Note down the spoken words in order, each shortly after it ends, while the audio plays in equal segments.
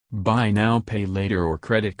Buy now, pay later or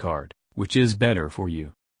credit card, which is better for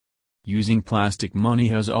you? Using plastic money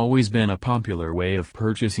has always been a popular way of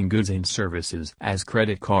purchasing goods and services, as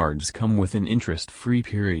credit cards come with an interest-free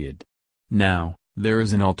period. Now, there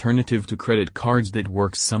is an alternative to credit cards that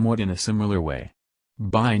works somewhat in a similar way.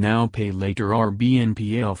 Buy now, pay later or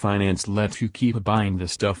BNPL finance lets you keep buying the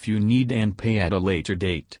stuff you need and pay at a later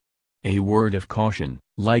date. A word of caution: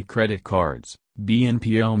 like credit cards,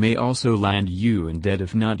 BNPL may also land you in debt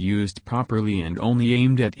if not used properly and only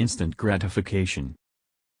aimed at instant gratification.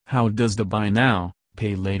 How does the buy now,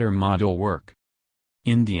 pay later model work?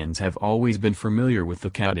 Indians have always been familiar with the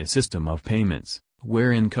CADA system of payments,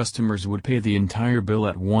 wherein customers would pay the entire bill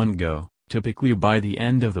at one go, typically by the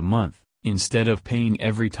end of the month, instead of paying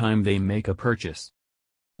every time they make a purchase.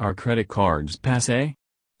 Are credit cards passé?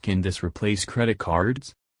 Can this replace credit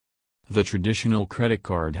cards? The traditional credit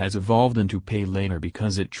card has evolved into pay later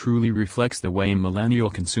because it truly reflects the way millennial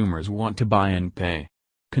consumers want to buy and pay.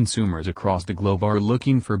 Consumers across the globe are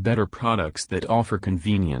looking for better products that offer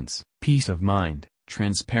convenience, peace of mind,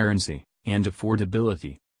 transparency, and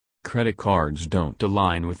affordability. Credit cards don't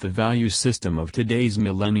align with the value system of today's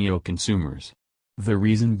millennial consumers. The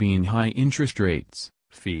reason being high interest rates,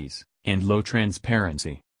 fees, and low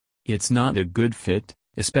transparency. It's not a good fit,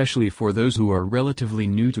 especially for those who are relatively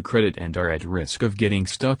new to credit and are at risk of getting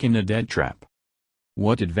stuck in a debt trap.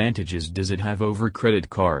 What advantages does it have over credit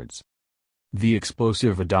cards? The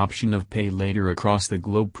explosive adoption of pay later across the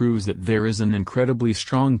globe proves that there is an incredibly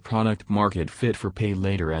strong product market fit for pay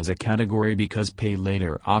later as a category because pay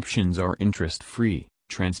later options are interest-free,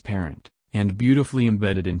 transparent, and beautifully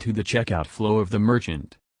embedded into the checkout flow of the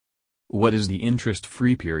merchant. What is the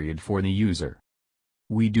interest-free period for the user?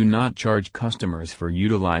 We do not charge customers for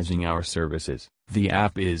utilizing our services. The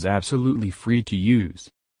app is absolutely free to use.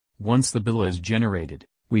 Once the bill is generated,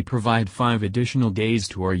 we provide 5 additional days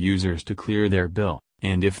to our users to clear their bill,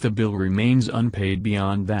 and if the bill remains unpaid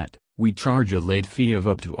beyond that, we charge a late fee of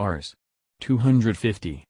up to Rs. 250.